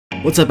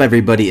What's up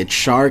everybody, it's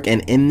Shark,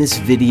 and in this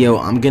video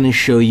I'm going to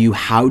show you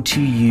how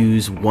to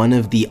use one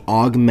of the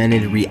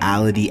augmented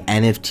reality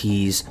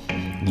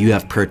NFTs you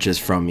have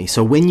purchased from me.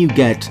 So when you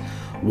get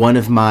one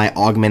of my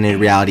augmented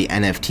reality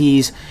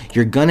NFTs,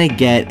 you're gonna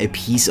get a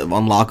piece of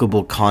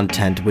unlockable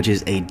content, which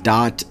is a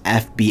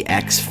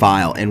 .fbx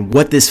file. And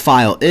what this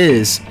file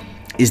is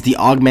the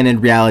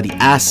augmented reality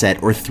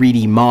asset or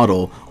 3D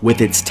model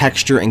with its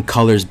texture and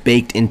colors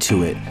baked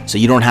into it. So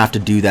you don't have to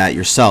do that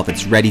yourself.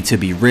 It's ready to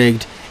be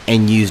rigged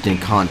and used in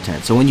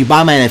content. So when you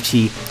buy my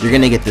NFT, you're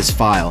gonna get this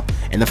file.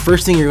 And the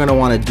first thing you're gonna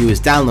wanna do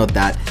is download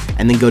that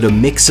and then go to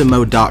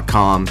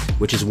mixamo.com,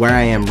 which is where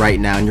I am right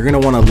now. And you're gonna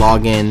wanna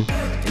log in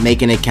and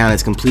make an account.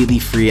 It's completely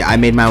free. I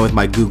made mine with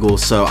my Google.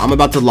 So I'm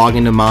about to log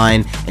into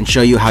mine and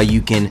show you how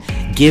you can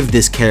give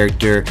this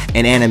character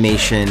an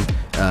animation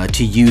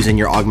to use in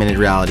your augmented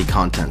reality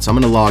content. So I'm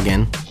gonna log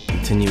in,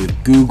 continue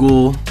with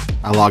Google.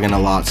 I log in a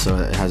lot, so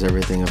it has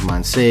everything of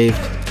mine saved.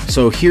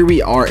 So here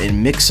we are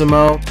in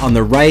Mixamo. On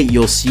the right,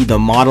 you'll see the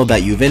model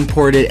that you've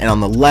imported, and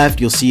on the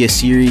left, you'll see a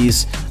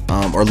series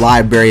or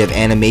library of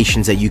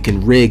animations that you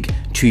can rig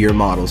to your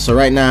model. So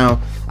right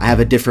now, I have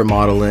a different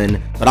model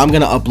in, but I'm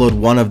gonna upload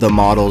one of the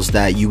models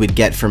that you would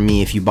get from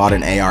me if you bought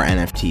an AR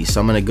NFT.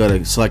 So I'm gonna go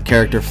to select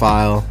character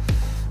file.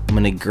 I'm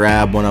gonna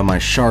grab one of my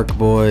Shark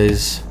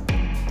Boys.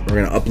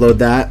 We're gonna upload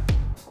that.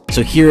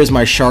 So here is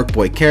my Shark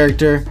Boy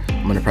character.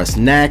 I'm gonna press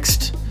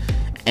next.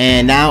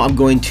 And now I'm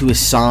going to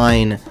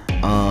assign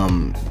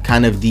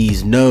kind of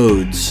these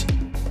nodes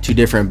to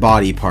different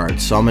body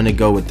parts. So I'm gonna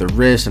go with the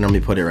wrist and I'm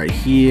gonna put it right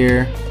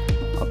here.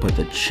 I'll put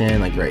the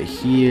chin like right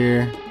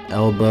here,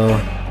 elbow,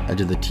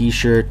 edge of the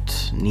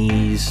t-shirt,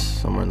 knees,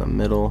 somewhere in the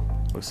middle.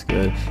 Looks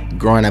good.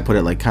 Groin, I put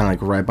it like kind of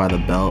like right by the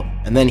belt.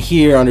 And then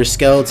here under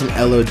skeleton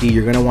LOD,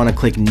 you're gonna want to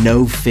click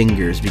no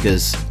fingers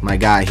because my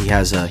guy, he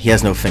has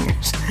no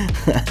fingers.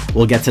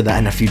 We'll get to that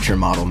in a future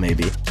model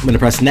maybe. I'm gonna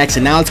press next,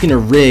 and now it's gonna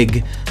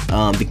rig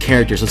the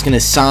character. So it's gonna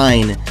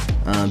assign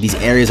these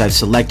areas I've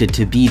selected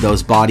to be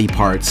those body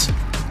parts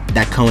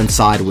that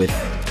coincide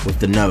with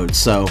the nodes.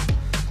 So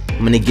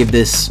I'm gonna give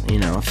this, you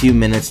know, a few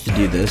minutes to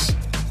do this.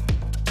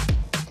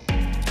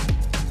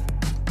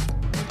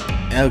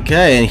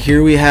 Okay, and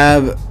here we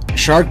have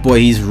Shark Boy.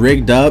 He's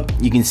rigged up.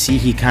 You can see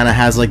he kind of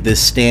has like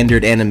this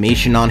standard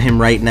animation on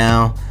him right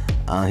now.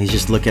 He's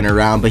just looking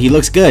around, but he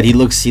looks good. He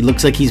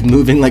looks like he's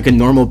moving like a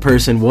normal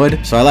person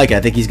would. So I like it.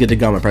 I think he's good to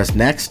go. I'm gonna press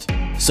next.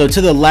 So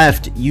to the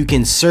left, you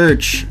can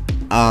search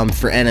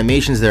for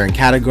animations there in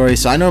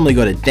categories. So I normally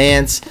go to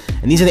dance,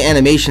 and these are the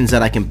animations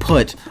that I can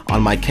put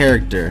on my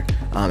character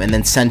and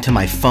then send to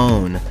my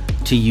phone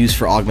to use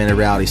for augmented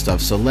reality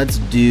stuff. So let's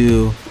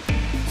do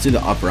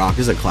the up rock.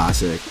 This is a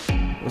classic.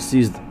 Let's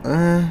use,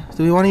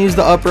 do we want to use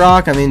the up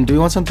rock? I mean, do we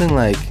want something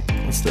like,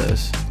 what's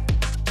this?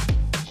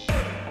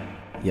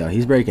 Yo,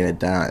 he's breaking it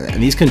down.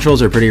 And these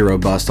controls are pretty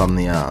robust on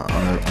the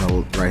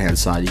right hand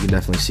side. You can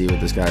definitely see what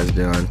this guy is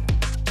doing.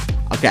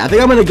 Okay, I think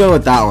I'm gonna go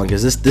with that one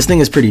because this thing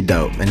is pretty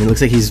dope, and it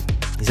looks like he's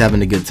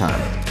having a good time.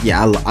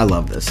 Yeah, I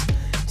love this.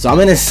 So I'm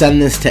gonna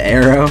send this to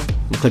Aero. I'm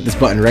gonna click this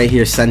button right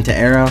here, send to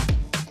Aero,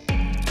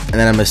 and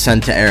then I'm gonna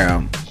send to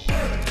Aero.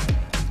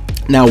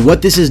 Now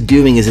what this is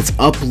doing is it's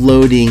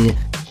uploading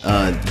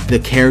the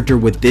character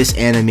with this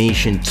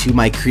animation to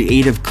my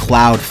Creative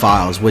Cloud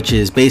files, which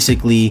is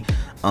basically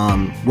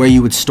where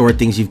you would store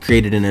things you've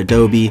created in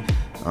Adobe,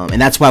 and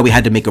that's why we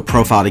had to make a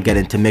profile to get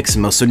into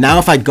Mixamo. So now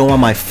if I go on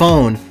my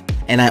phone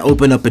and I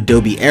open up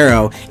Adobe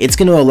Aero, it's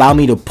going to allow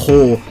me to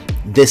pull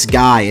this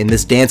guy and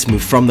this dance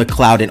move from the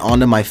cloud and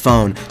onto my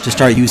phone to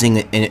start using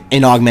it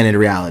in augmented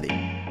reality.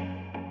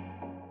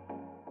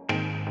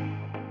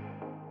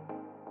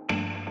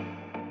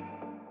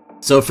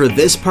 So for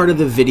this part of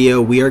the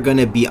video, we are going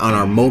to be on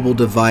our mobile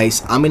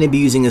device. I'm going to be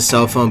using a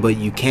cell phone, but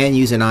you can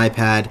use an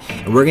iPad,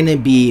 and we're going to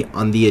be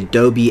on the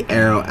Adobe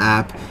Aero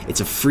app.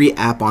 It's a free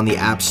app on the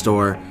App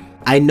Store.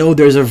 I know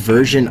there's a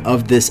version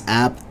of this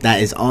app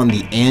that is on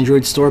the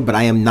Android store, but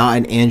I am not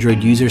an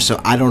Android user, so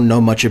I don't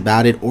know much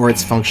about it or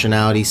its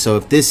functionality. So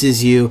if this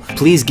is you,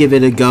 please give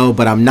it a go,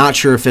 but I'm not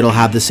sure if it'll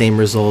have the same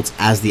results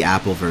as the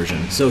Apple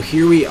version. So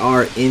here we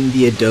are in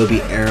the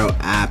Adobe Aero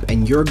app,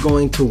 and you're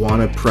going to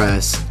want to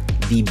press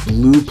the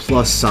blue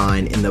plus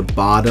sign in the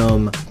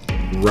bottom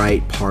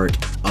right part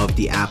of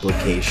the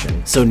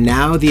application. So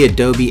now the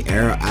Adobe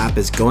Aero app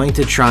is going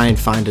to try and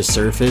find a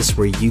surface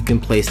where you can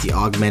place the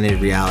augmented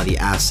reality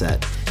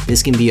asset.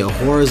 This can be a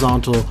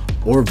horizontal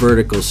or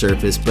vertical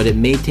surface, but it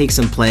may take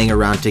some playing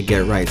around to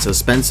get right. So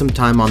spend some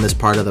time on this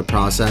part of the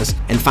process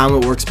and find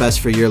what works best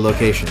for your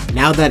location.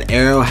 Now that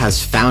Aero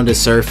has found a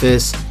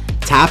surface,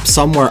 tap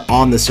somewhere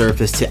on the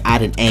surface to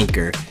add an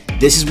anchor.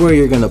 This is where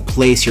you're going to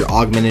place your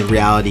augmented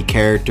reality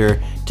character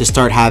to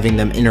start having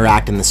them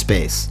interact in the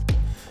space.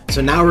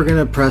 So now we're going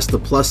to press the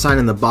plus sign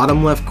in the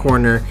bottom left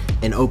corner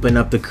and open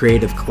up the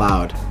Creative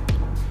Cloud.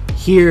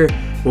 Here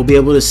we'll be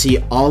able to see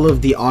all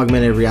of the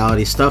augmented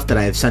reality stuff that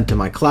I have sent to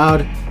my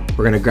cloud.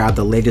 We're going to grab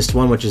the latest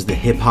one, which is the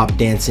hip hop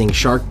dancing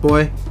Shark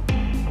Boy.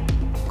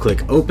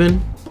 Click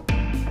open.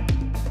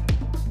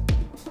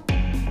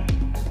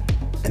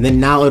 And then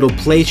now it'll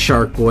play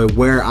Shark Boy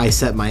where I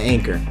set my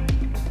anchor.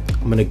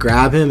 I'm gonna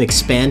grab him,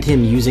 expand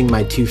him using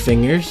my 2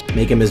 fingers,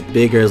 make him as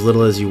big or as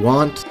little as you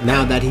want.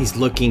 Now that he's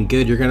looking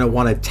good, you're gonna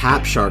wanna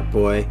tap Shark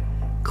Boy,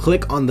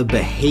 click on the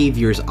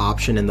behaviors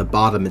option in the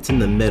bottom, it's in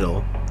the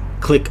middle.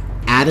 Click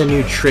add a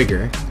new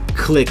trigger,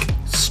 click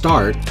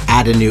start,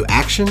 add a new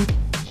action,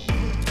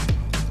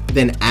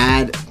 then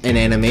add an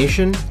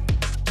animation.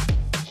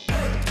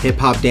 Hip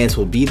hop dance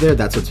will be there,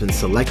 that's what's been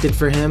selected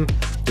for him.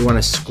 You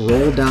wanna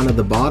scroll down to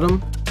the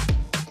bottom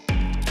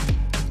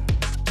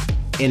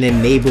and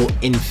enable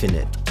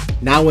infinite.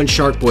 Now when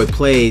Shark Boy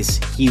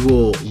plays, he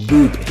will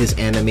loop his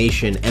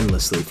animation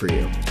endlessly for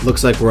you.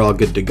 Looks like we're all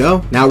good to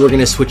go. Now we're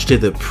gonna switch to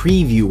the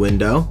preview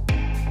window.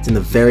 It's in the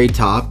very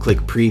top, click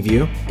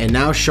preview. And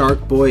now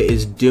Shark Boy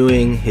is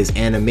doing his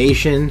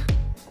animation,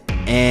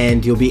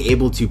 and you'll be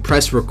able to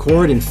press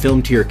record and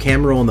film to your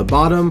camera roll on the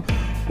bottom,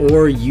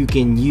 or you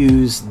can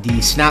use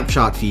the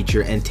snapshot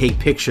feature and take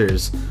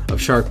pictures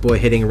of Shark Boy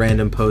hitting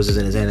random poses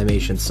in his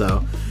animation.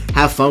 So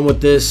have fun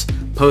with this,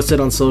 post it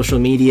on social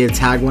media,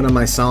 tag one of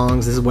my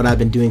songs. This is what I've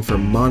been doing for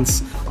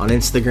months on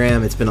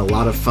Instagram. It's been a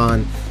lot of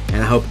fun,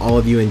 and I hope all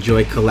of you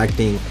enjoy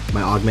collecting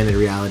my augmented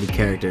reality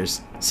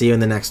characters. See you in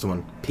the next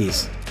one.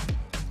 Peace.